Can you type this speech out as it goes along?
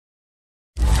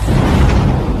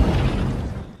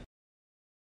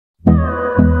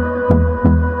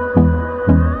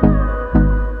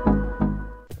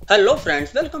Hello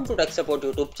friends, welcome to tech support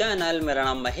YouTube channel. मेरा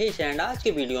नाम महेश है एंड आज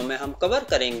के वीडियो में हम कवर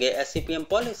करेंगे SEPM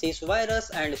policies, virus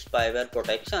and spyware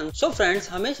protection. So friends,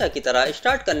 हमेशा की तरह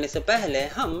स्टार्ट करने से पहले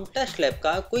हम टेस्ट लैब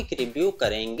का क्विक रिव्यू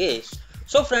करेंगे।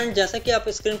 सो फ्रेंड्स, जैसा कि आप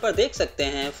स्क्रीन पर देख सकते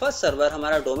हैं, फर्स्ट सर्वर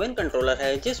हमारा डोमेन कंट्रोलर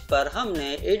है जिस पर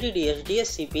हमने ADDS,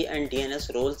 DHCP and DNS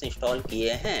roles install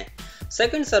किए हैं।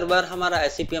 सेकंड सर्वर हमारा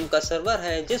SEPM का सर्वर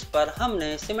है जिस पर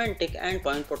हमने Symantec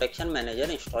endpoint protection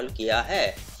manager install किया है।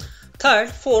 थर्ड,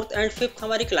 फोर्थ एंड फिफ्थ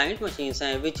हमारी क्लाइंट मशीन्स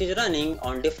हैं which is running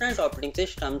on different operating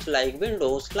systems like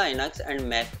Windows, Linux and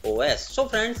Mac OS। So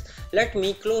friends, let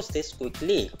me close this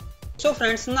quickly. So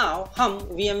friends, now हम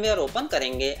VMware open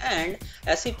करेंगे and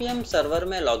SEPM server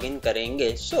में login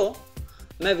करेंगे। सो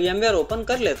मैं VMware open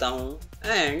कर लेता हूँ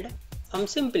and हम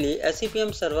simply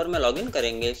SEPM server में लॉगिन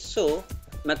करेंगे। सो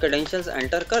मैं क्रेडेंशियल्स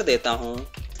एंटर कर देता हूँ।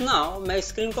 नाउ मैं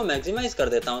स्क्रीन को मैक्सिमाइज कर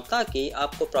देता हूँ ताकि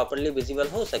आपको प्रॉपर्ली विजिबल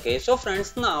हो सके। सो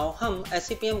फ्रेंड्स, नाउ हम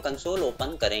SEPM कंसोल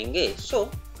ओपन करेंगे। सो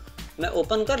मैं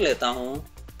ओपन कर लेता हूँ।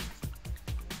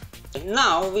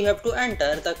 Now we have to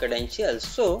enter the credentials.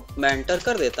 सो मैं एंटर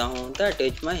कर देता हूँ, दैट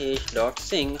इज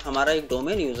mahesh.singh हमारा एक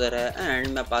डोमेन यूजर है एंड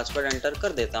मैं पासवर्ड एंटर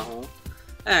कर देता हूँ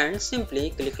and simply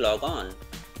click log on.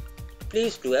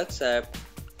 Please do accept.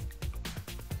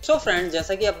 So friends,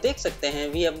 जैसा कि आप देख सकते हैं,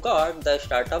 we have got the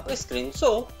startup screen. सो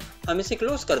हम इसे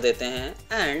क्लोज कर देते हैं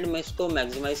एंड मैं इसको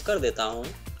मैक्सिमाइज कर देता हूँ।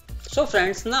 सो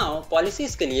फ्रेंड्स, नाउ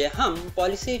पॉलिसीज के लिए हम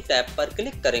पॉलिसी टैब पर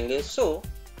क्लिक करेंगे। सो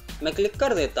मैं क्लिक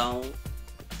कर देता हूँ।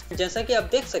 जैसा कि आप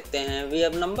देख सकते हैं, we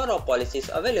have number of policies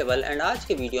available and आज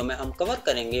के वीडियो में हम कवर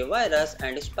करेंगे virus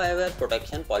and spyware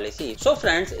protection policy. So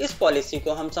friends, इस पॉलिसी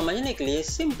को हम समझने के लिए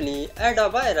simply add a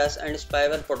virus and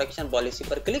spyware protection policy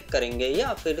पर क्लिक करेंगे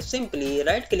या फिर सिंपली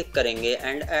राइट क्लिक करेंगे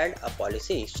and add a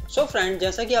policy. So friends,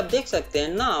 जैसा कि आप देख सकते हैं,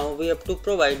 now we have to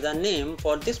provide the name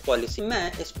for this policy.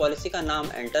 मैं इस पॉलिसी का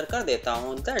नाम एंटर कर देता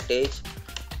हूँ, that is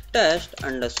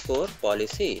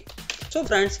test_policy। So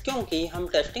friends, क्योंकि हम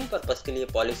टेस्टिंग पर्पस के लिए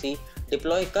पॉलिसी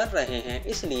डिप्लॉय कर रहे हैं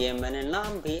इसलिए मैंने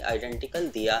नाम भी आइडेंटिकल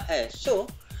दिया है। सो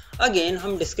अगेन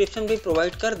हम डिस्क्रिप्शन भी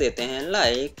प्रोवाइड कर देते हैं,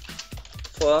 like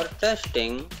for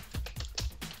testing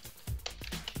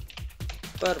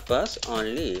purpose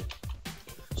only.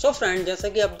 So friend, जैसा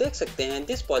कि आप देख सकते हैं,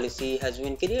 this policy has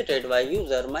been created by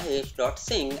user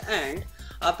mahesh.singh and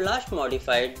आप last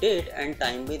modified date and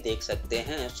time भी देख सकते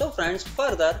हैं। So friends,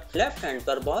 further left hand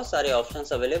पर बहुत सारे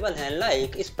ऑप्शंस अवेलेबल हैं,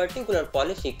 लाइक इस पर्टिकुलर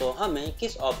पॉलिसी को हमें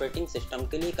किस ऑपरेटिंग सिस्टम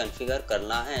के लिए कॉन्फ़िगर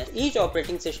करना है। ईच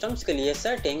ऑपरेटिंग सिस्टम्स के लिए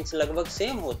सेटिंग्स लगभग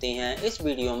सेम होती हैं। इस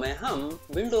वीडियो में हम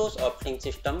विंडोज ऑपरेटिंग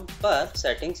सिस्टम पर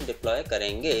सेटिंग्स डिप्लॉय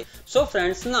करेंगे। सो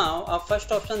फ्रेंड्स, नाउ आप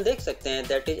फर्स्ट ऑप्शन देख सकते हैं,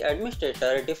 that is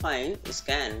administrator define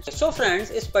scan. So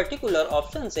friends, इस पर्टिकुलर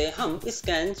ऑप्शन से हम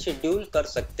स्कैन शेड्यूल कर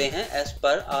सकते हैं as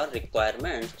per hour requirement.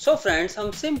 So friends,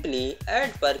 हम सिंपली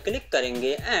ऐड पर क्लिक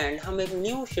करेंगे एंड हम एक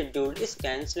न्यू शेड्यूल्ड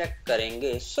स्कैन सेलेक्ट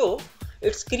करेंगे। So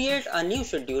it's create a new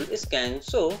scheduled scan.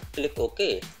 So click okay.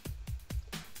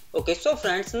 Okay, so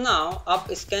friends, now आप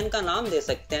स्कैन का नाम दे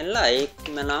सकते हैं, लाइक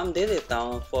मैं नाम दे देता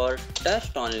हूँ for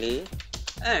test only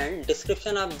and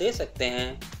description आप दे सकते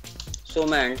हैं। सो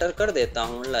मैं एंटर कर देता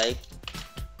हूँ, like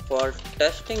for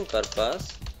testing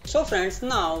purpose. So friends,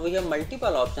 now we have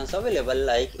multiple options available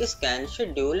like scan,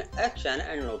 schedule, action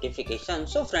and notification.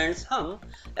 So friends, हम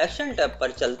action टैब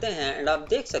पर चलते हैं एंड आप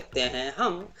देख सकते हैं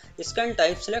हम स्कैन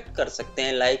टाइप सेलेक्ट कर सकते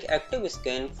हैं, like active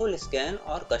scan, full scan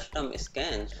और custom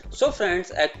scan. So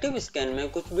friends, active scan में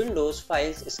कुछ विंडोज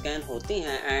फाइल्स स्कैन होती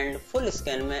हैं एंड फुल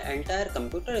स्कैन में एंटायर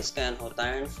कंप्यूटर स्कैन होता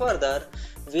है and further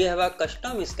we have a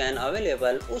custom scan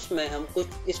available. उसमें हम कुछ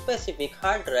specific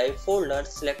hard drive folder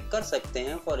select कर सकते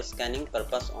हैं for scanning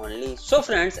purpose only. So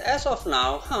friends, as of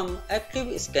now हम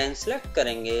एक्टिव स्कैन सेलेक्ट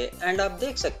करेंगे एंड आप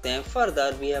देख सकते हैं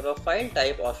further we have a file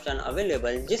type option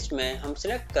available जिसमें हम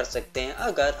सिलेक्ट कर सकते हैं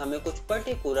अगर हमें कुछ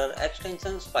पर्टिकुलर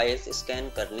एक्सटेंशन फाइल्स स्कैन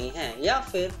करनी है या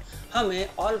फिर हमें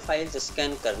ऑल फाइल्स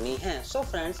स्कैन करनी है। So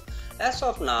friends, as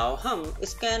of now हम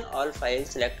स्कैन ऑल फाइल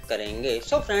सिलेक्ट करेंगे।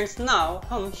 सो फ्रेंड्स, नाउ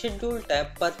हम शेड्यूल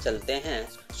टैब पर चलते हैं।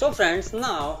 सो फ्रेंड्स,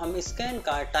 नाउ हम स्कैन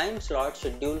का टाइम स्लॉट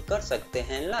शेड्यूल कर सकते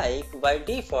हैं, like by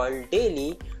default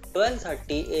daily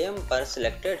 12:30 AM पर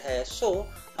सिलेक्टेड है। सो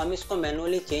हम इसको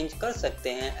मैनुअली चेंज कर सकते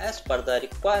हैं एज पर द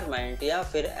रिक्वायरमेंट या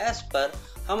फिर एज पर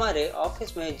हमारे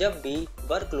ऑफिस में जब भी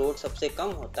वर्कलोड सबसे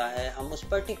कम होता है हम उस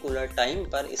पर्टिकुलर टाइम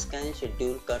पर स्कैन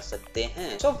शेड्यूल कर सकते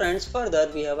हैं। So friends,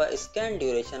 further we have a scan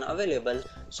duration available.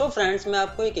 So friends, मैं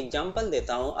आपको एक एग्जांपल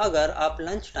देता हूँ। अगर आप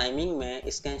लंच टाइमिंग में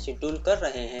स्कैन शेड्यूल कर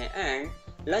रहे हैं and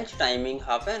lunch timing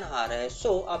half an hour है,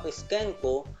 सो आप स्कैन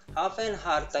को हाफ एन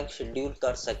आवर तक शेड्यूल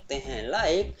कर सकते हैं,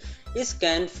 लाइक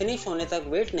स्कैन फिनिश होने तक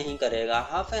वेट नहीं करेगा।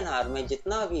 हाफ एन आवर में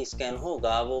जितना भी स्कैन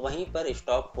होगा वो वहीं पर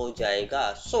स्टॉप हो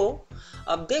जाएगा। सो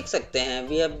आप देख सकते हैं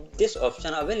we have this option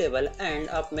available and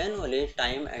आप मैनुअली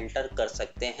टाइम एंटर कर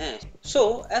सकते हैं। सो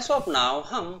एज ऑफ नाउ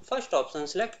हम फर्स्ट ऑप्शन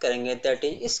सेलेक्ट करेंगे that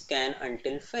is scan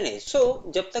until finish. सो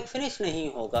जब तक फिनिश नहीं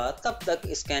होगा तब तक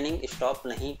स्कैनिंग स्टॉप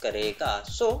नहीं करेगा।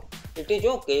 So it is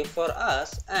okay for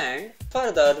us and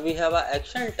further we have a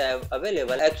action tab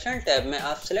available. Action tab में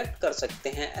आप सिलेक्ट कर सकते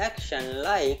हैं एक्शन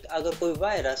लाइक अगर कोई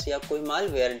वायरस या कोई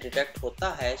मालवेयर डिटेक्ट होता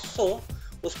है सो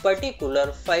उस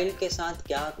पर्टिकुलर फाइल के साथ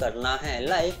क्या करना है,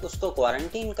 लाइक उसको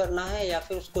क्वारंटीन करना है या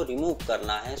फिर उसको रिमूव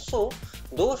करना है। So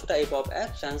those type of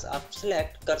actions आप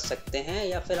सिलेक्ट कर सकते हैं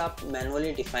या फिर आप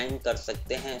मैनुअली डिफाइन कर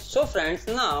सकते हैं। सो फ्रेंड्स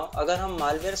नाउ अगर हम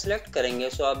मालवेयर सिलेक्ट करेंगे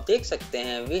सो आप देख सकते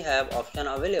हैं we have option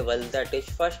available that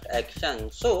is first action.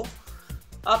 सो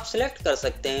आप सिलेक्ट कर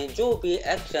सकते हैं जो भी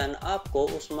एक्शन आपको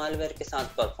उस मालवेयर के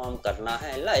साथ परफॉर्म करना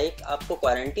है, लाइक आपको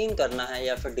क्वारंटीन करना है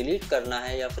या फिर डिलीट करना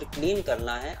है या फिर क्लीन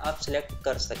करना है, आप सिलेक्ट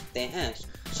कर सकते हैं।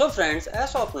 So friends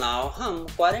as of now हम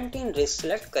क्वारंटीन रिस्क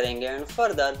सिलेक्ट करेंगे and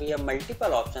further we have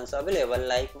multiple options available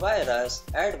like virus,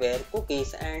 adware,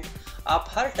 cookies and आप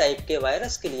हर टाइप के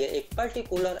वायरस के लिए एक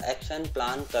पर्टिकुलर एक्शन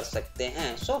प्लान कर सकते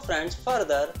हैं। So friends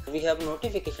further we have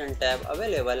notification tab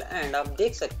available and आप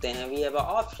देख सकते हैं we have a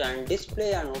option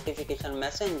display a notification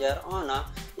messenger on a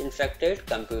infected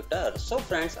computer. So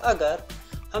friends अगर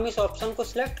हम इस ऑप्शन को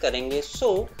सिलेक्ट करेंगे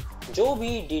सो जो भी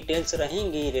डिटेल्स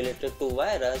रहेंगी रिलेटेड टू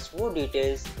वायरस वो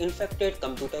डिटेल्स इन्फेक्टेड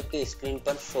कंप्यूटर की स्क्रीन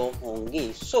पर शो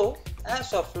होंगी। So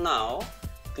as of now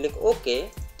click okay.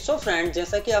 So friend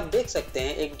जैसा कि आप देख सकते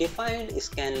हैं एक डिफाइंड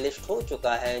स्कैन लिस्ट हो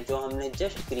चुका है जो हमने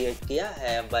जस्ट क्रिएट किया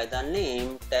है by the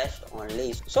name test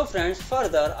only. So friends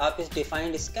further आप इस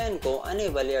डिफाइंड स्कैन को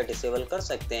अनेबल या डिसेबल कर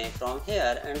सकते हैं from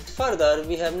here and further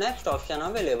we have next option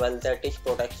available that is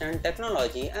protection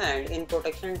technology and in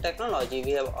protection technology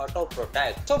we have auto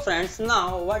protect. So friends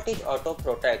now what is auto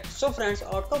protect? So friends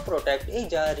auto protect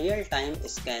is a real time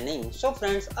scanning. So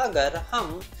friends अगर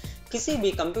हम किसी भी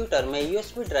computer में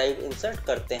USB drive insert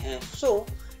करते हैं सो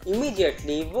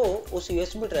immediately वो उस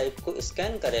USB drive को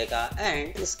स्कैन करेगा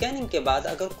एंड स्कैनिंग के बाद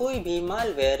अगर कोई भी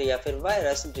मालवेयर या फिर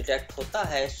वायरस डिटेक्ट होता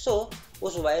है सो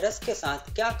उस वायरस के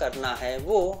साथ क्या करना है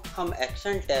वो हम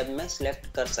एक्शन टैब में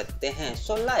सिलेक्ट कर सकते हैं।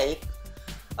 सो लाइक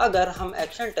अगर हम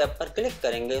एक्शन टैब पर क्लिक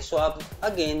करेंगे सो आप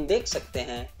अगेन देख सकते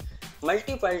हैं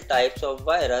multiple types of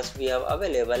virus we have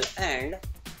available and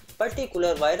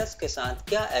particular virus के साथ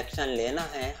क्या एक्शन लेना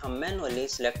है हम मैनुअली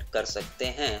सिलेक्ट कर सकते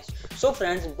हैं। So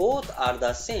friends both are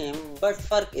the same but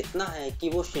फर्क इतना है कि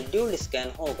वो शेड्यूल्ड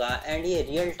स्कैन होगा एंड ये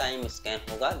रियल टाइम स्कैन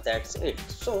होगा, that's it.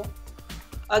 So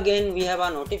again we have a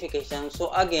notification. So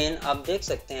again आप देख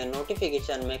सकते हैं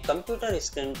नोटिफिकेशन में कंप्यूटर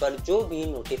स्क्रीन पर जो भी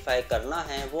नोटिफाई करना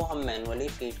है वो हम मैनुअली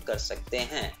फीड कर सकते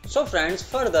हैं। So friends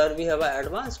further we have a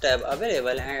advance tab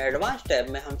available and advance tab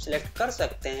में हम सिलेक्ट कर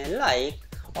सकते हैं लाइक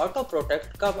ऑटो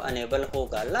प्रोटेक्ट कब अनेबल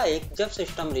होगा, लाइक जब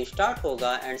सिस्टम रिस्टार्ट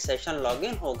होगा एंड सेशन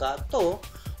लॉगिन होगा तो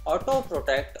ऑटो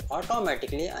प्रोटेक्ट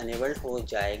ऑटोमेटिकली अनेबल्ड हो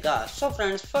जाएगा। So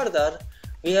friends further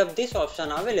we have this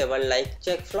option available like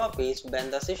check floppies when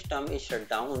the system is shut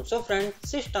down. So friends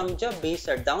system जब भी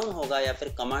shut down होगा या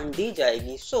फिर कमांड दी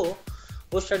जाएगी सो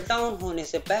वो शटडाउन होने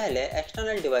से पहले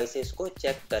एक्सटर्नल डिवाइसेस को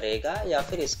चेक करेगा या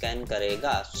फिर स्कैन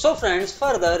करेगा। So friends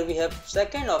further we have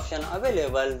second option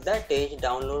available that is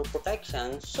download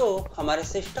protection. सो हमारे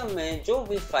सिस्टम में जो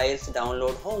भी फाइल्स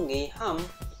डाउनलोड होंगी हम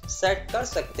सेट कर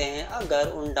सकते हैं अगर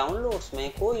उन डाउनलोड्स में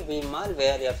कोई भी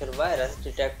मालवेयर या फिर वायरस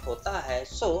डिटेक्ट होता है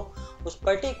सो उस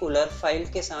पर्टिकुलर फाइल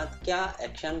के साथ क्या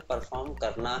एक्शन परफॉर्म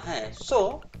करना है।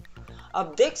 सो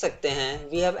आप देख सकते हैं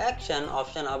we have action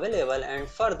option available and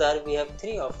further we have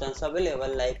 3 options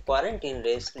available like quarantine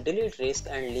risk, delete risk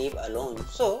and leave alone.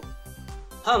 सो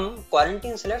हम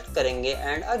क्वारंटीन सेलेक्ट करेंगे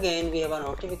and again we have a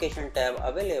notification tab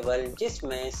available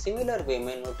जिसमें similar way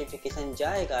में notification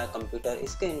जाएगा computer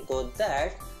screen को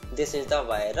that this is the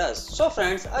virus. So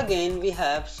friends again we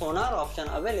have Sonar option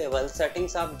available.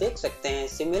 Settings आप देख सकते हैं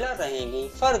सिमिलर रहेंगी।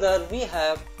 Further we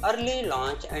have early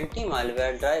launch anti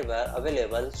malware driver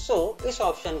available. सो इस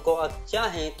ऑप्शन को आप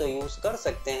चाहें तो यूज कर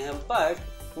सकते हैं बट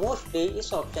मोस्टली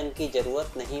इस ऑप्शन की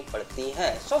जरूरत नहीं पड़ती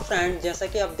है। सो फ्रेंड्स जैसा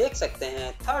कि आप देख सकते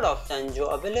हैं थर्ड ऑप्शन जो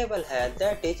अवेलेबल है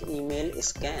that is email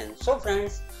scan. So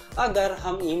friends अगर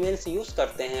हम ईमेल्स यूज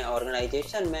करते हैं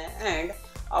ऑर्गेनाइजेशन में एंड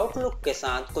आउटलुक के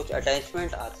साथ कुछ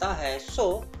अटैचमेंट आता है सो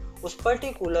उस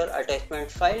पर्टिकुलर अटैचमेंट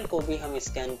फाइल को भी हम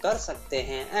स्कैन कर सकते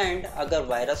हैं एंड अगर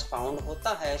वायरस फाउंड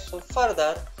होता है सो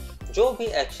फर्दर जो भी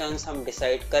एक्शंस हम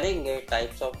डिसाइड करेंगे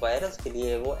टाइप्स ऑफ वायरस के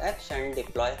लिए वो एक्शन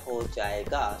डिप्लॉय हो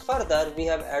जाएगा। Further we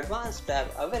have advance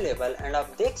tab available and आप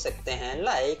देख सकते हैं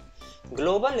like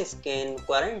global scan,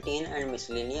 quarantine and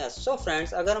miscellaneous. So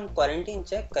friends अगर हम क्वारंटीन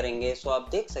चेक करेंगे सो आप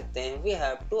देख सकते हैं we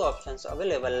have 2 options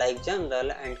available like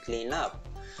general and clean up.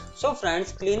 So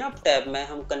friends, cleanup tab में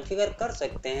हम कॉन्फ़िगर कर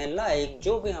सकते हैं लाइक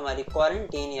जो भी हमारी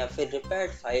क्वारंटीन या फिर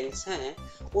रिपेयर्ड फाइल्स हैं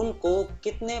उनको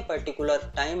कितने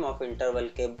पर्टिकुलर टाइम ऑफ इंटरवल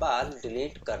के बाद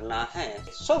डिलीट करना है।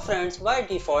 So friends, by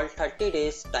default 30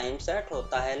 days time set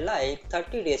होता है। लाइक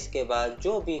 30 डेज के बाद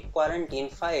जो भी क्वारंटीन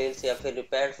फाइल्स या फिर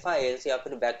रिपेयर्ड फाइल्स या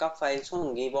फिर बैकअप फाइल्स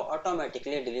होंगी वो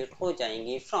ऑटोमेटिकली डिलीट हो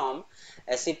जाएंगी फ्रॉम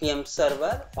SEPM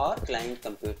सर्वर और क्लाइंट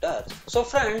कंप्यूटर। सो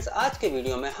फ्रेंड्स, आज के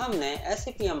वीडियो में हमने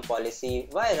SEPM policy,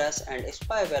 virus and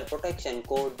spyware protection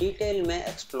को डिटेल में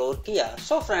एक्सप्लोर किया।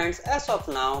 So friends, as of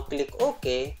now click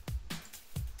okay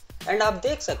and आप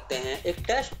देख सकते हैं एक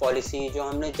टेस्ट पॉलिसी जो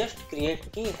हमने जस्ट क्रिएट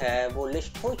की है वो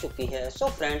लिस्ट हो चुकी है। सो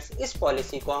फ्रेंड्स, इस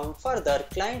पॉलिसी को हम फर्दर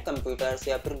क्लाइंट कंप्यूटर्स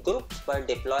या फिर ग्रुप्स पर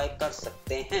डिप्लॉय कर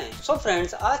सकते हैं। सो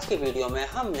फ्रेंड्स, आज के वीडियो में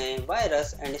हमने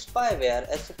virus and spyware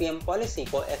SEPM policy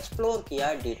को एक्सप्लोर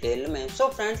किया डिटेल में। सो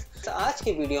फ्रेंड्स, आज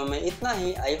के वीडियो में इतना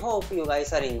ही। I hope you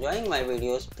guys are enjoying my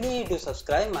videos. Please do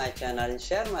subscribe my channel,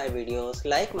 share my videos,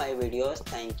 like my videos.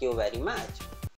 Thank you very much.